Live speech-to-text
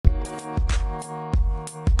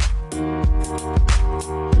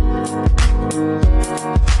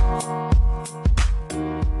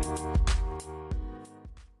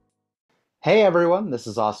Hey everyone, this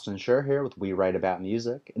is Austin Schur here with We Write About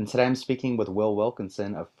Music, and today I'm speaking with Will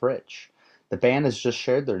Wilkinson of Fritch. The band has just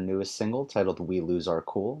shared their newest single titled We Lose Our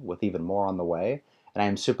Cool, with even more on the way, and I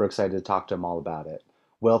am super excited to talk to him all about it.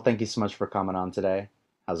 Will, thank you so much for coming on today.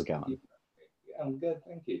 How's it Yeah, going? I'm good,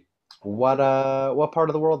 thank you. What part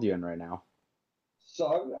of the world are you in right now?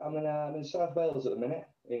 I'm in South Wales at the minute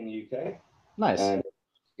in the UK, Nice. and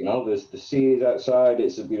there's the sea is outside.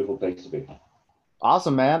 It's a beautiful place to be.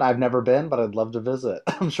 Awesome, man. I've never been, but I'd love to visit.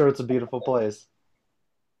 I'm sure it's a beautiful place.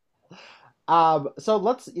 So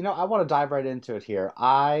I want to dive right into it here.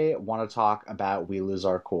 I want to talk about We Lose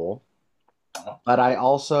Our Cool. Uh-huh. But I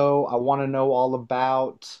want to know all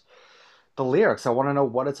about the lyrics. I want to know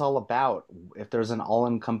what it's all about. If there's an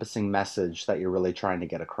all-encompassing message that you're really trying to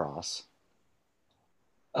get across.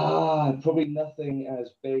 Probably nothing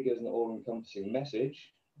as big as an all-encompassing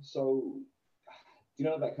message. So, do you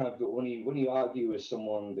know that kind of when you argue with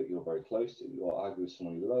someone that you're very close to, or argue with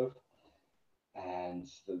someone you love, and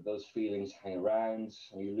those feelings hang around,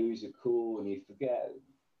 and you lose your cool, and you forget,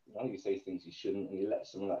 you say things you shouldn't, and you let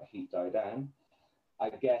some of that heat die down. I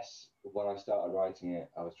guess when I started writing it,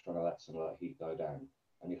 I was trying to let some of that heat die down,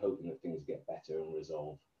 and you're hoping that things get better and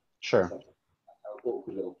resolve. It's Sure. like an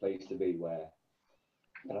awkward little place to be where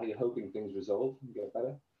you're hoping things resolve and get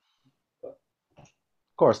better. But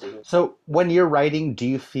Of course. there's a, So when you're writing, do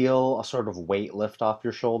you feel a sort of weight lift off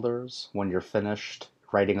your shoulders when you're finished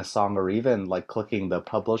writing a song or even like clicking the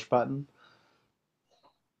publish button?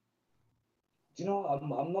 do you know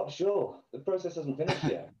what? I'm not sure. The process hasn't finished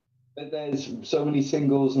yet. But there's so many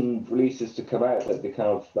singles and releases to come out that the kind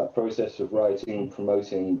of that process of writing,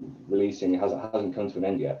 promoting, releasing hasn't come to an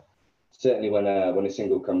end yet. Certainly when a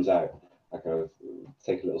single comes out, I kind of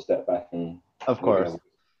take a little step back and Of maybe have course.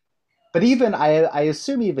 But even I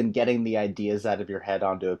assume even getting the ideas out of your head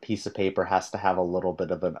onto a piece of paper has to have a little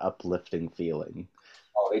bit of an uplifting feeling.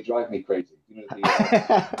 oh, they drive me crazy.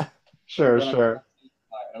 Sure, When I'm sure.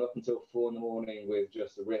 I'm up until 4 in the morning with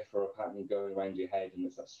just a riff or a pattern going around your head, and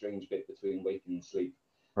it's that strange bit between waking and sleep.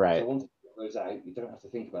 So Right. once you get those out, you don't have to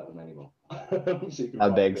think about them anymore. So you can That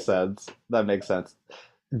write a makes bit. sense. That makes sense.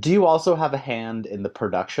 Do you also have a hand in the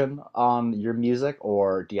production on your music,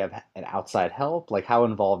 or do you have an outside help? Like, how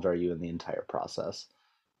involved are you in the entire process?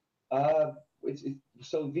 Uh,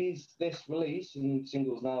 so this release and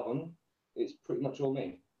singles and album, it's pretty much all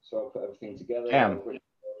me. So I put everything together. Damn,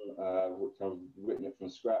 Kind of written it from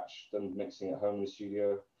scratch, done mixing at home in the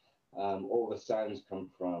studio. All the sounds come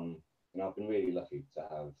from, I've been really lucky to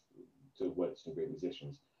have worked with some great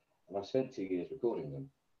musicians, and I've spent 2 years recording them,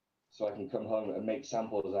 so I can come home and make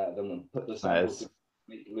samples out of them and put the samples nice. to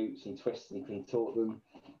make loops and twists and contort them.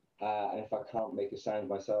 And if I can't make a sound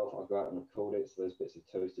myself, I'll go out and record it. So there's bits of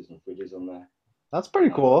toasters and fridges on there, That's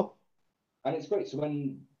pretty uh, cool. and it's great. So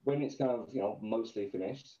when it's kind of mostly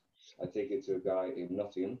finished, I take it to a guy in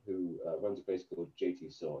Nottingham who runs a place called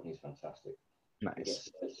JT Saw, and he's fantastic. He Nice. gets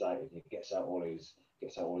so excited and he gets out all his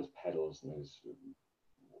pedals and his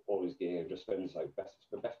all his gear, and just spends like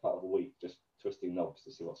the best part of a week just twisting knobs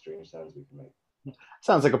to see what strange sounds we can make.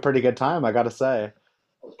 Sounds like a pretty good time, I gotta say.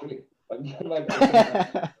 Oh, it's brilliant. I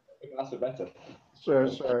couldn't ask for better. Sure,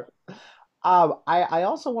 sure. I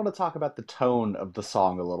also want to talk about the tone of the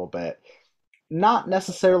song a little bit. Not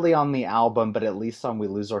necessarily on the album, but at least on We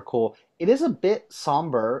Lose Our Cool. It is a bit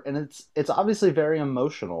somber and it's obviously very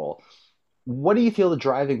emotional. What do you feel the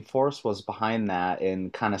driving force was behind that in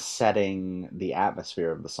kind of setting the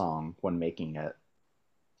atmosphere of the song when making it?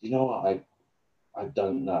 You know what? I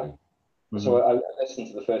don't know. Hmm. So I listened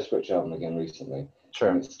to the first Fritch album again recently, and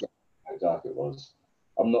Sure. it's how dark it was.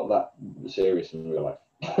 I'm not that serious in real life.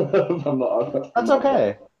 I'm That's not that.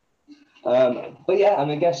 okay. But yeah,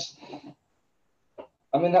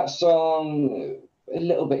 that song a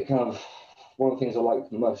little bit kind of one of the things I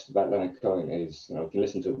like most about Leonard Cohen is if you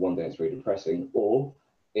listen to it one day it's really depressing, or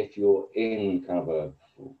if you're in kind of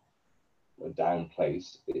a down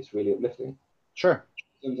place, it's really uplifting. Sure.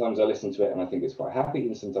 Sometimes I listen to it and I think it's quite happy,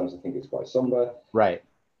 and sometimes I think it's quite somber. Right.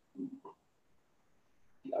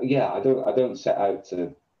 Yeah, I don't set out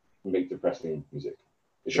to make depressing music.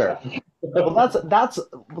 It just Sure. happens.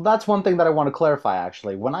 Well, that's one thing that I want to clarify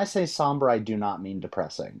actually. When I say somber, I do not mean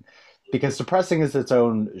depressing. Because depressing is its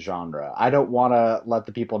own genre. I don't want to let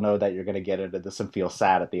the people know that you're going to get into this and feel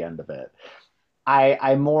sad at the end of it.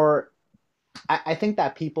 I more I think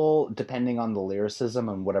that people, depending on the lyricism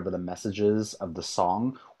and whatever the message is of the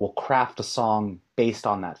song, will craft a song based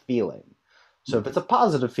on that feeling. So if it's a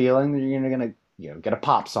positive feeling, you're gonna get a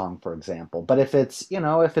pop song, for example. But if it's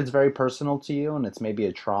very personal to you and it's maybe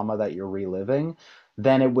a trauma that you're reliving,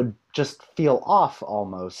 then it would just feel off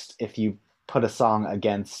almost if you put a song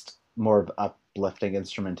against more of uplifting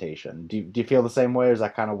instrumentation. Do you feel the same way, or is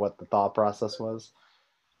that kind of what the thought process was?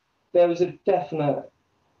 There was a definite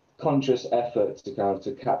conscious effort to kind of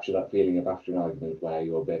to capture that feeling of after an argument where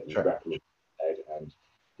you're a bit Sure. regretful and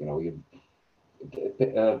you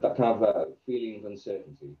that kind of feeling of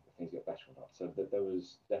uncertainty if things get better or not. So that there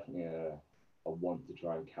was definitely a want to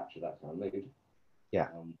try and capture that kind of mood. Yeah.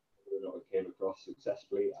 Whether or not it came across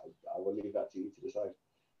successfully, I will leave that to you to decide.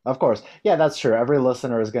 Of course. Yeah, that's true. Every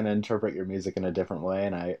listener is going to interpret your music in a different way,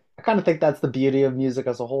 and I kind of think that's the beauty of music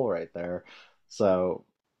as a whole right there. So,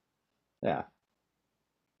 yeah.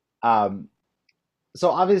 Um, so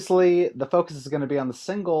obviously the focus is going to be on the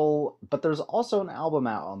single, but there's also an album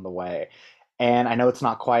out on the way. And I know it's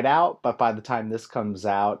not quite out, but by the time this comes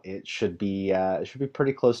out, it should be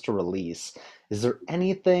pretty close to release. Is there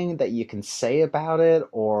anything that you can say about it,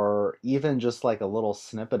 or even just like a little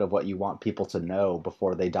snippet of what you want people to know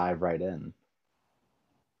before they dive right in?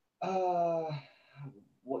 Uh,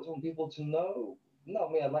 what do I want people to know?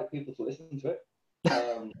 Not me. I'd like people to listen to it.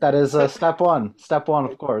 Um, That is step one. Step one,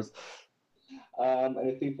 of course. and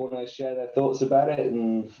if people want to share their thoughts about it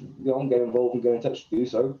and get involved and get in touch, do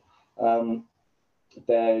so. Um,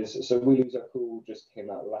 there's so We Lose Our Cool just came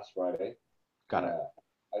out last Friday, Got it. uh,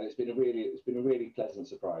 and it's been a really pleasant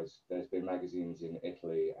surprise. There's been magazines in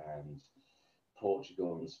Italy and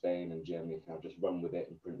Portugal and Spain and Germany kind of just run with it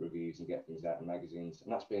and print reviews and get things out in magazines,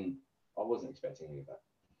 and that's been I wasn't expecting any of that.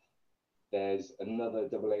 There's another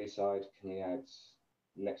double A side coming out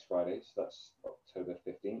next Friday, so that's October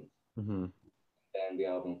 15th. Hmm. Then the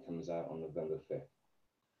album comes out on November 5th.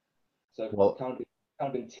 So I've Well, kind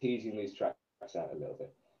of been teasing these tracks out a little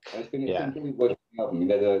bit, and it's yeah. been really working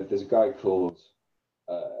out. There's a guy called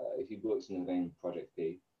he works in the name Project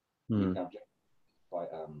P. He Hmm. kind of quite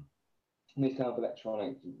he's kind of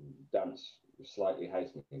electronic dance, slightly house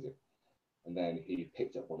music, and then he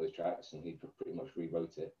picked up one of those tracks and he pretty much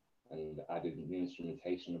rewrote it and added new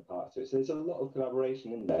instrumentation and parts to it. So there's a lot of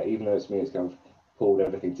collaboration in there, even though it's me that's kind of pulled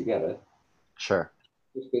everything together. Sure.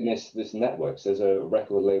 There's been this network. So there's a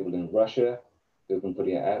record label in Russia who've been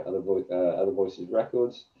putting it out, Other Voices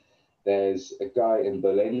Records. There's a guy in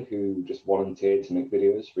Berlin who just volunteered to make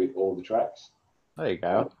videos for all the tracks. There you And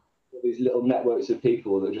go. these little networks of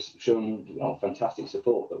people that just shown fantastic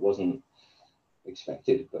support that wasn't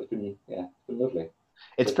expected, but it's been lovely.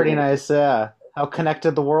 It's So for pretty me, nice, how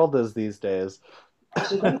connected the world is these days.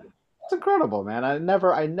 it's incredible. It's incredible, man. I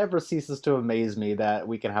never ceases to amaze me that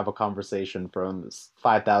we can have a conversation from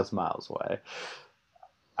 5,000 miles away.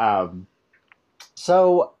 Um,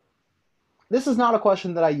 so this is not a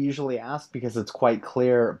question that I usually ask because it's quite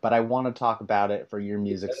clear, but I want to talk about it for your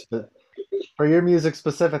music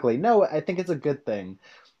specifically. No, I think it's a good thing.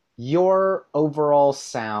 Your overall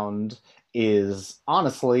sound is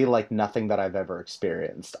honestly like nothing that I've ever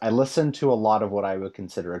experienced. I listen to a lot of what I would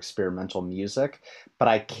consider experimental music, but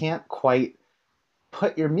I can't quite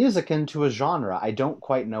put your music into a genre. I don't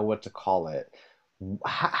quite know what to call it.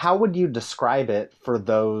 How would you describe it for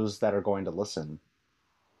those that are going to listen?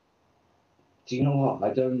 Do you know what?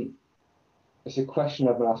 I don't. It's a question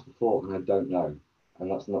I've been asked before, and I don't know. And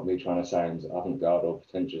that's not me trying to sound avant-garde or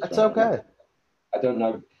pretentious or That's anything like okay. that. I don't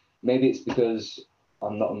know. Maybe it's because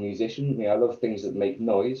I'm not a musician. I mean, I love things that make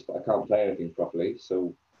noise, but I can't play anything properly.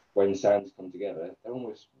 So when sounds come together, they're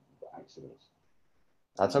almost accidents,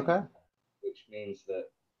 That's um, okay. which means that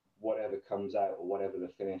whatever comes out or whatever the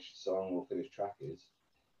finished song or finished track is,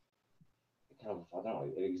 it kind of I don't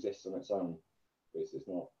know. It exists on its own. It's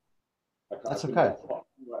not. I That's couldn't okay.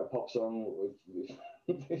 write a pop song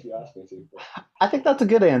if you asked me to. But I think that's a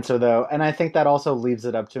good answer, though, and I think that also leaves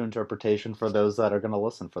it up to interpretation for those that are going to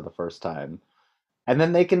listen for the first time. And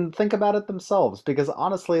then they can think about it themselves because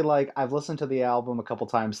honestly, like I've listened to the album a couple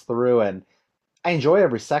times through and I enjoy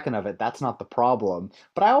every second of it. That's not the problem.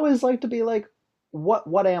 But I always like to be like,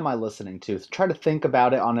 what am I listening to? Try to think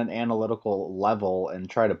about it on an analytical level and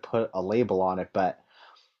try to put a label on it. But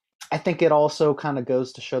I think it also kind of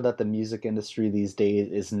goes to show that the music industry these days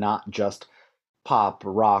is not just pop,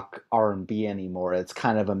 rock, R&B anymore. It's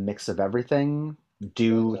kind of a mix of everything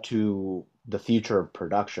due but to the future of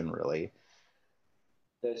production, really.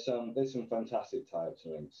 there's some fantastic types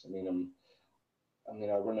and links. I mean,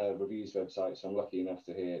 I run a reviews website, so I'm lucky enough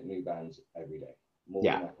to hear new bands every day, more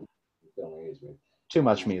Yeah, than I can fill my ears with. too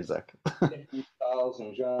much And music. different styles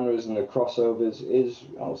and genres and the crossovers is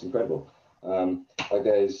it's incredible. Like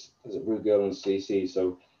there's a Rude Girl and CC,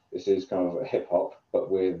 so this is kind of a hip hop, but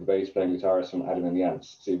with the bass playing guitarist from Adam and the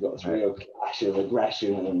Ants. So you've got this Right. real clash of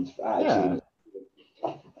aggression and Yeah. attitude.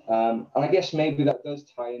 And I guess maybe that does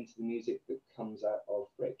tie into the music that comes out of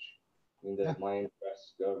Fritch. I mean, Yeah. my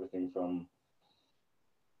interests go everything from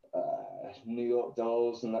New York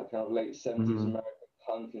Dolls and that kind of late 70s Hmm. American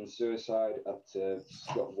punk and suicide, up to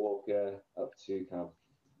Scott Walker, up to kind of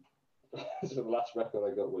so the last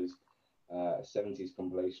record I got was a 70s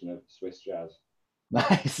compilation of Swiss jazz.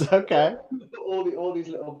 Nice. Okay. All these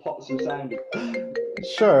little pots of sound.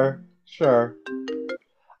 Sure. Sure.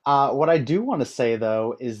 What I do want to say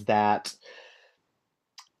though is that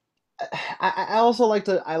I also like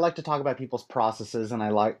to talk about people's processes and I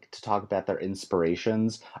like to talk about their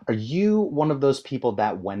inspirations. Are you one of those people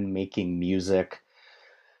that when making music,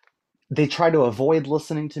 they try to avoid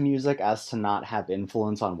listening to music as to not have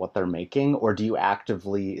influence on what they're making, or do you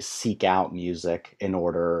actively seek out music in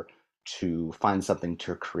order to find something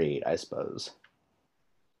to create, I suppose?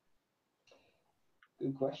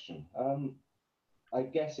 Good question. I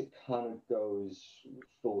guess it kind of goes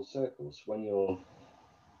full circles when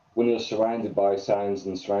you're surrounded by sounds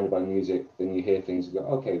and surrounded by music, then you hear things and go,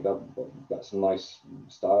 okay, that's a nice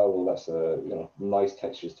style, or that's a nice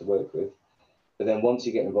textures to work with. But then once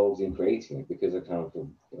you get involved in creating it, because I kind of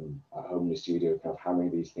at home in the studio, kind of hammering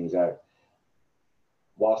these things out,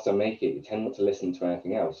 whilst I make it, you tend not to listen to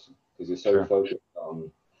anything else because you're so Sure. focused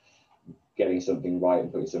on getting something right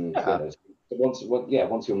and putting something Yeah. together. So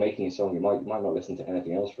once you're making a song, you might not listen to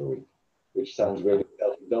anything else for a week, which sounds really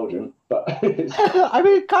self-indulgent, but it's, I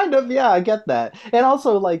mean, kind of, yeah, I get that. And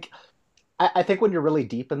also, like, I think when you're really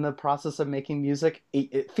deep in the process of making music,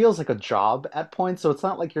 it feels like a job at points. So it's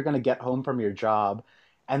not like you're going to get home from your job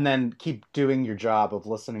and then keep doing your job of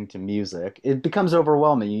listening to music. It becomes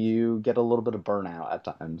overwhelming. You get a little bit of burnout at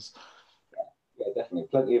times. yeah, definitely.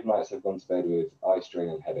 Plenty of nights I've gone to bed with eye strain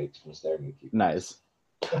and headaches from staring at keyboards. Nice.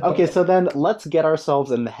 Okay, so then let's get ourselves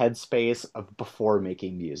in the headspace of before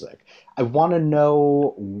making music. I want to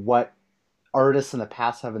know what artists in the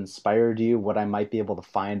past have inspired you, what I might be able to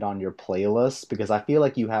find on your playlist, because I feel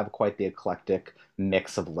like you have quite the eclectic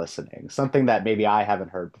mix of listening, something that maybe I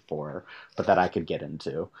haven't heard before, but that I could get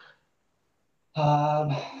into.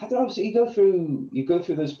 I don't know. So you go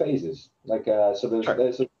through those phases. Like so Sure.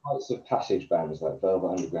 there's sort of rites of passage bands like Velvet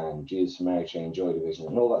Underground, Jesus, Mary Chain, Joy Division,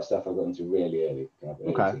 and all that stuff I got into really early, kind of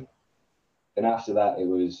early Okay. teen. Then after that, it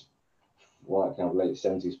was like kind of late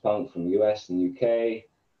 70s punk from the US and UK.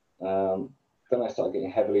 Then I started getting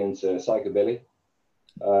heavily into psychobilly.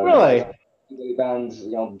 Like Really? bands,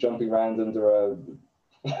 jumping around under a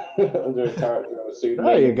under a character of a There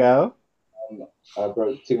pseudonym, you and go. I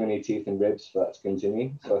broke too many teeth and ribs for that to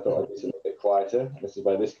continue. So I thought I'd do something a bit quieter. This is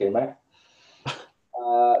where this came out.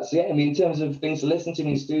 So yeah, I mean, in terms of things to listen to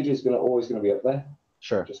in the studio, is always going to be up there,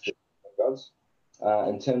 Sure. just gods.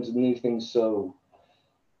 In terms of new things, so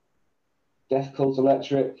Death Cult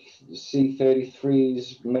Electric,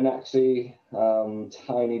 C33s, Minaxi,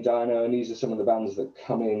 Tiny Dino, and these are some of the bands that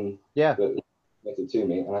come in Yeah, that connected to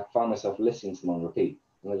me, and I find myself listening to them on repeat,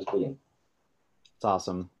 and they're just brilliant. it's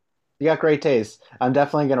awesome. You got great taste. I'm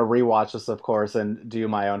definitely going to rewatch this, of course, and do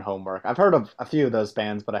my own homework. I've heard of a few of those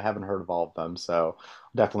bands, but I haven't heard of all of them, so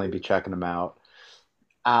I'll definitely be checking them out.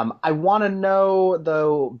 I want to know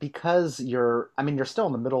though, because I mean, you're still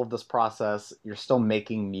in the middle of this process, you're still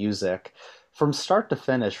making music from start to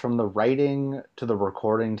finish, from the writing to the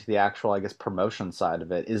recording to the actual, I guess, promotion side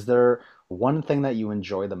of it. Is there one thing that you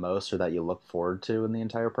enjoy the most or that you look forward to in the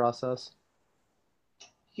entire process?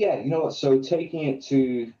 Yeah, you know what? So taking it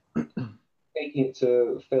to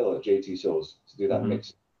Phil at JT Source to do that Hmm.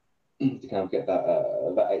 mix to kind of get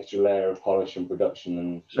that extra layer of polish and production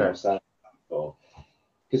and Sure, sound for,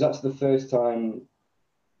 because that's the first time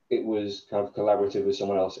it was kind of collaborative with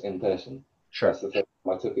someone else in person. sure. That's the first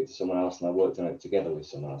time I took it to someone else and I worked on it together with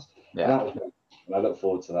someone else, and Yeah. that was great. And I look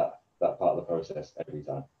forward to that part of the process every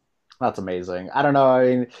time. That's amazing. I don't know. I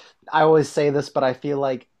mean, I always say this, but I feel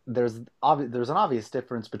like there's an obvious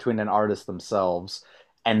difference between an artist themselves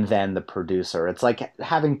and then the producer. It's like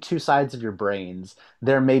having two sides of your brains.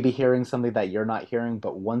 They're maybe hearing something that you're not hearing,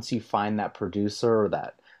 but once you find that producer or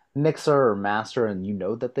that mixer or master and you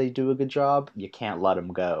know that they do a good job, you can't let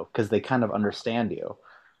them go because they kind of understand you.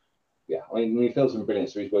 Yeah, I mean, we feel some brilliant.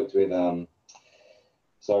 So he's worked with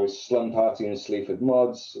so Slum Party and Sleaford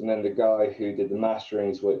Mods, and then the guy who did the mastering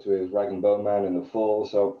has worked with Rag and Bone Man and The Fall.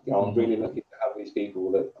 So I'm Hmm. really lucky to have these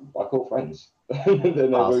people that I call friends. And they're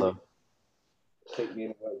very Awesome. take me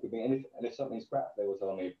in and work with me. And if something's crap, they will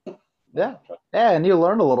tell me, no, Yeah. Yeah, and you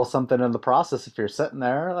learn a little something in the process if you're sitting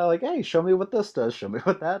there like, hey, show me what this does, show me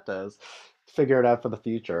what that does. Figure it out for the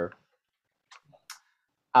future.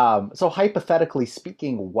 So hypothetically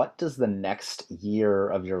speaking, what does the next year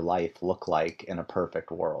of your life look like in a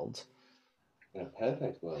perfect world? in a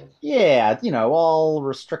perfect world. Yeah, all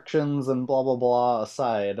restrictions and blah blah blah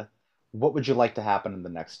aside, what would you like to happen in the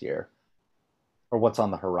next year? Or what's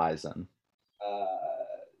on the horizon?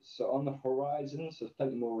 So on the horizon, so there's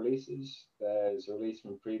plenty more releases. There's a release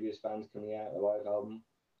from previous bands coming out, a live album.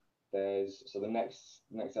 There's so the next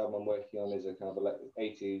album I'm working on is a kind of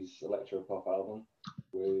 80s electro pop album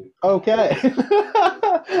with Okay.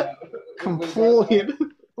 uh, with Complete.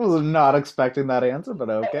 Was not expecting that answer, but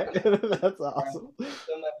okay. That's awesome.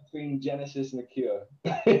 somewhere between Genesis and The Cure.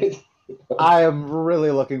 I am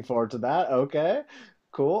really looking forward to that. Okay.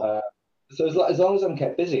 Cool. uh, so as long as I'm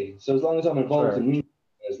kept busy, so as long as I'm involved Sure. in music,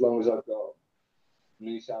 as long as I've got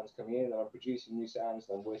new sounds coming in, and I'm producing new sounds,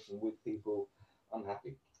 and I'm working with people, I'm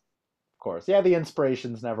happy. Of course. Yeah, the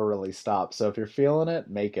inspirations never really stop. So if you're feeling it,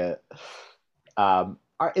 make it.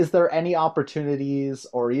 Is there any opportunities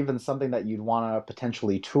or even something that you'd want to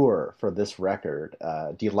potentially tour for this record?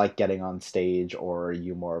 Do you like getting on stage or are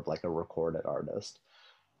you more of like a recorded artist?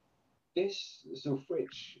 This so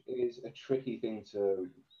Fritch is a tricky thing to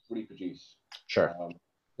reproduce Sure. um,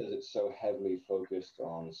 because it's so heavily focused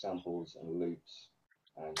on samples and loops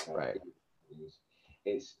and kind of Right. things.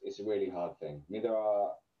 It's a really hard thing. I mean, there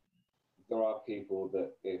are people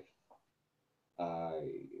that if I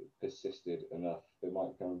persisted enough, they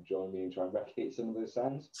might kind of join me and try and replicate some of those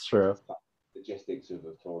sounds. It's true. But logistics of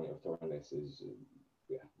touring this is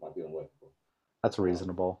yeah might be unworkable. That's Um,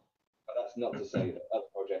 reasonable. but that's not to say that other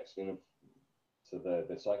projects, so the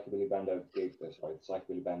psychobilly band I gig, sorry, the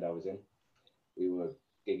psychobilly band I was in, we were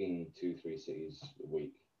gigging 2, 3 cities a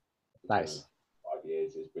week for Nice. 5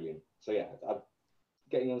 years. Is brilliant. So yeah,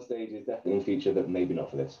 getting on stage is definitely a feature that maybe not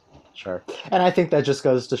for this. Sure. And I think that just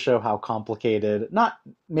goes to show how complicated, not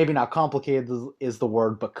maybe not complicated is the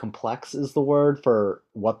word, but complex is the word for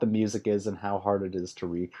what the music is and how hard it is to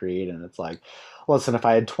recreate. And it's like, listen, if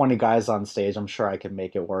I had 20 guys on stage, I'm sure I could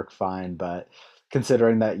make it work fine. But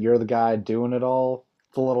considering that you're the guy doing it all,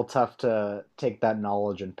 it's a little tough to take that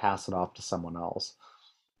knowledge and pass it off to someone else.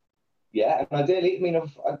 Yeah, and ideally, I mean,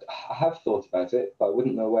 I have thought about it, but I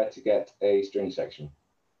wouldn't know where to get a string section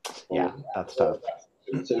Yeah, or, that's or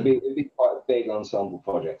tough. so it'd be quite a big ensemble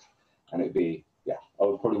project, and it'd be yeah, I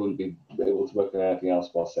would probably wouldn't be able to work on anything else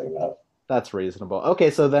while setting that up. That's reasonable.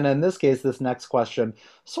 Okay, so then in this case, this next question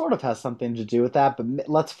sort of has something to do with that, but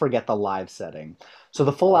let's forget the live setting. So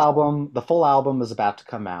the full album is about to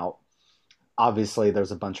come out. Obviously,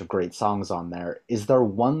 there's a bunch of great songs on there. Is there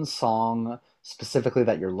one song specifically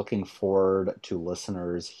that you're looking forward to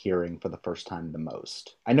listeners hearing for the first time the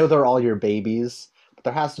most? I know they're all your babies, but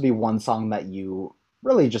there has to be one song that you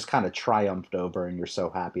really just kind of triumphed over and you're so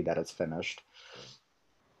happy that it's finished.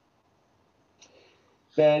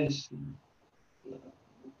 There's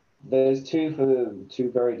there's two for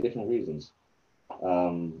two very different reasons.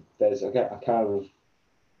 There's a kind of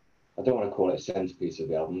I don't want to call it a centerpiece of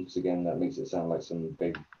the album because again that makes it sound like some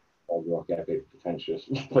big old rock epic pretentious.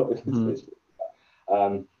 but Hmm.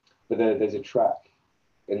 um, there's a track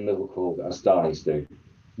in the middle called "A Star Needs to,"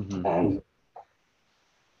 Hmm. and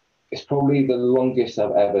it's probably the longest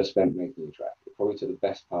I've ever spent making a track. It probably took the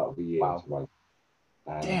best part of the year to Wow. write,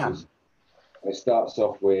 and Damn. it starts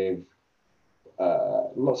off with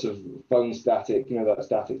lots of phone static. You know that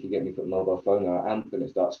static you get when you put a mobile phone on an amp, and it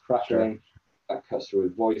starts Sure. crackling. That cuts through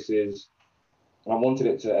with voices. And I wanted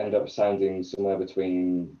it to end up sounding somewhere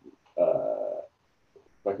between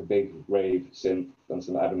like a big rave synth and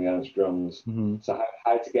some Adam Yanish drums. Hmm. So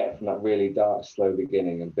how to get from that really dark, slow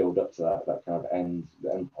beginning and build up to that kind of end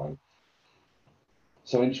point.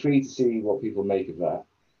 So I'm intrigued to see what people make of that.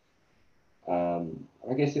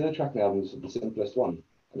 I guess the other track on the album is the simplest one,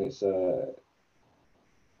 and it's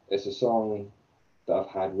a song that I've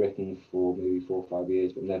had written for maybe 4 or 5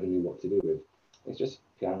 years, but never knew what to do with. It's just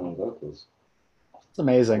piano and vocals, It's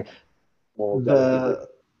amazing. more delicate. The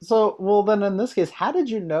so well then in this case, how did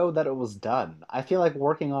you know that it was done? I feel like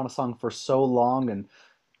working on a song for so long and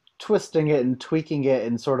twisting it and tweaking it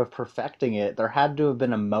and sort of perfecting it, there had to have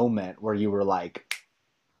been a moment where you were like,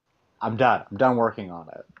 I'm done. I'm done working on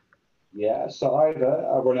Yeah, so either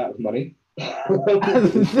I run out of money,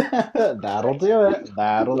 it. That'll do it.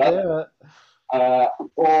 That'll do it. uh,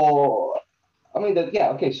 or I mean, yeah,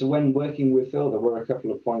 okay. So when working with Phil, there were a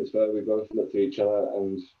couple of points where we both looked at each other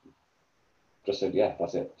and just said, "Yeah,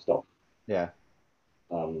 that's it, stop." Yeah.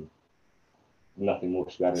 Um, Nothing more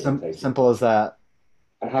to be added or taken. Simple as that.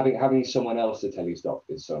 And having someone else to tell you stop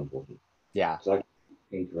is so important. Yeah, So like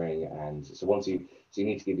tinkering, and so you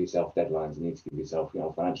need to give yourself deadlines. You need to give yourself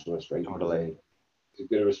financial restraint because totally. as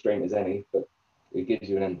good a restraint as any, but it gives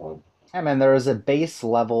you an endpoint. I mean, there is a base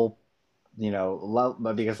level,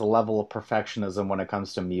 because the level of perfectionism when it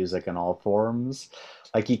comes to music in all forms.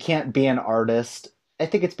 Like, you can't be an artist I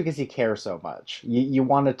think it's because you care so much. You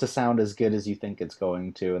want it to sound as good as you think it's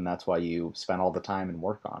going to, and that's why you spend all the time and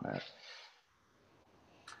work on it.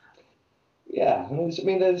 Yeah, I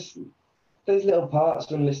mean, there's little parts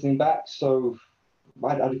when listening back. So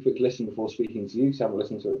I had a quick listen before speaking to you, because I haven't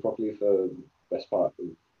listened to it properly for the best part of,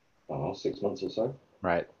 I don't know, 6 months or so.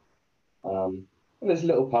 Right. And there's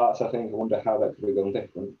little parts I think I wonder how that could have gone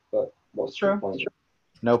different, but It's what's the true. point?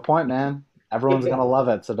 No point, man. Everyone's gonna love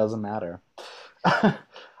it, so it doesn't matter.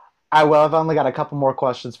 I well, I've only got a couple more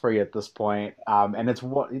questions for you at this point, and it's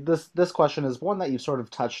what this question is one that you've sort of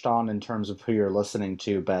touched on in terms of who you're listening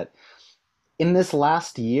to, but in this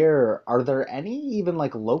last year, are there any even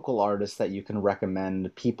like local artists that you can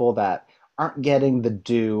recommend, people that aren't getting the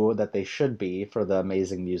due that they should be for the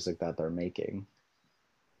amazing music that they're making?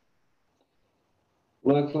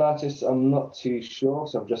 Local artists, I'm not too sure,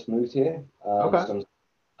 so I've just moved here. Okay. So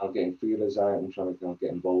I'm getting feelers out. I'm trying to kind of get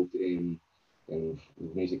involved in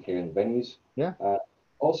music here in the venues. Yeah, Uh,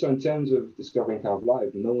 Also, in terms of discovering kind of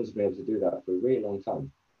live, no one's been able to do that for a really long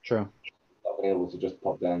time. true. Not been able to just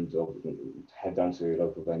pop down or head down to a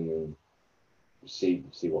local venue and see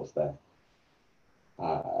what's there.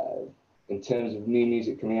 Uh, in terms of new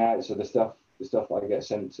music coming out, so the stuff I get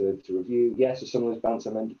sent to review, yes, so some of those bands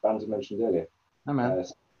I mentioned earlier, Oh man, uh,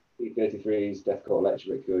 P33s, Deathcore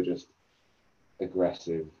Electric, who are just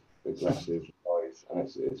aggressive, aggressive noise, and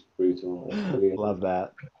it's brutal, and it's brilliant. love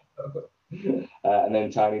that. And then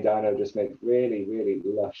Tiny Dino just makes really, really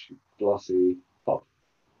lush, glossy pop.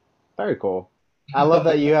 Very cool. I love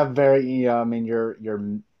that you have very, I mean, your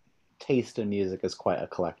taste in music is quite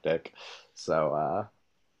eclectic. So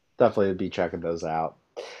definitely be checking those out.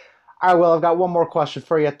 All right, well, I've got one more question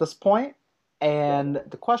for you at this point. And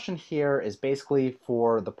the question here is basically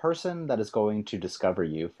for the person that is going to discover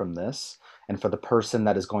you from this, and for the person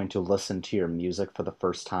that is going to listen to your music for the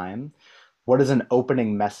first time. What is an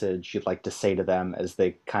opening message you'd like to say to them as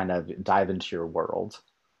they kind of dive into your world?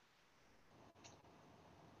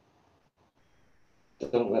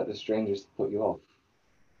 Don't let the strangers put you off.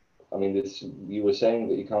 I mean, this you were saying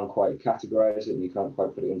that you can't quite categorize it and you can't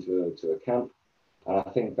quite put it into a camp, and I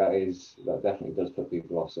think that definitely does put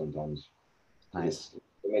people off sometimes because Nice.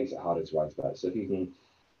 it makes it harder to write about. So if you can,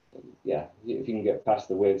 yeah, if you can get past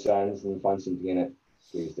the weird sounds and find something in it,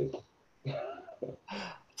 please do.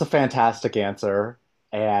 It's a fantastic answer.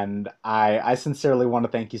 And I sincerely want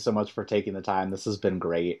to thank you so much for taking the time. This has been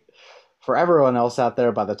great. For everyone else out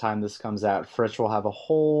there, by the time this comes out, Fritch will have a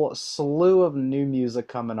whole slew of new music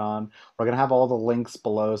coming on. We're going to have all the links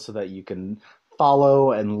below so that you can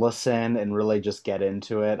follow and listen and really just get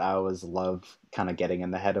into it. I always love kind of getting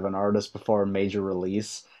in the head of an artist before a major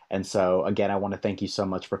release. And so, again, I want to thank you so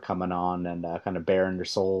much for coming on and kind of bearing your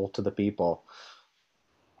soul to the people.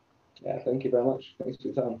 Yeah, thank you very much. Thanks for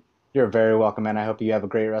your time. You're very welcome, and I hope you have a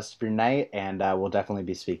great rest of your night, and we'll definitely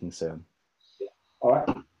be speaking soon. All right,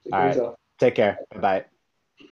 take All care of right. yourself. Take care. Bye bye.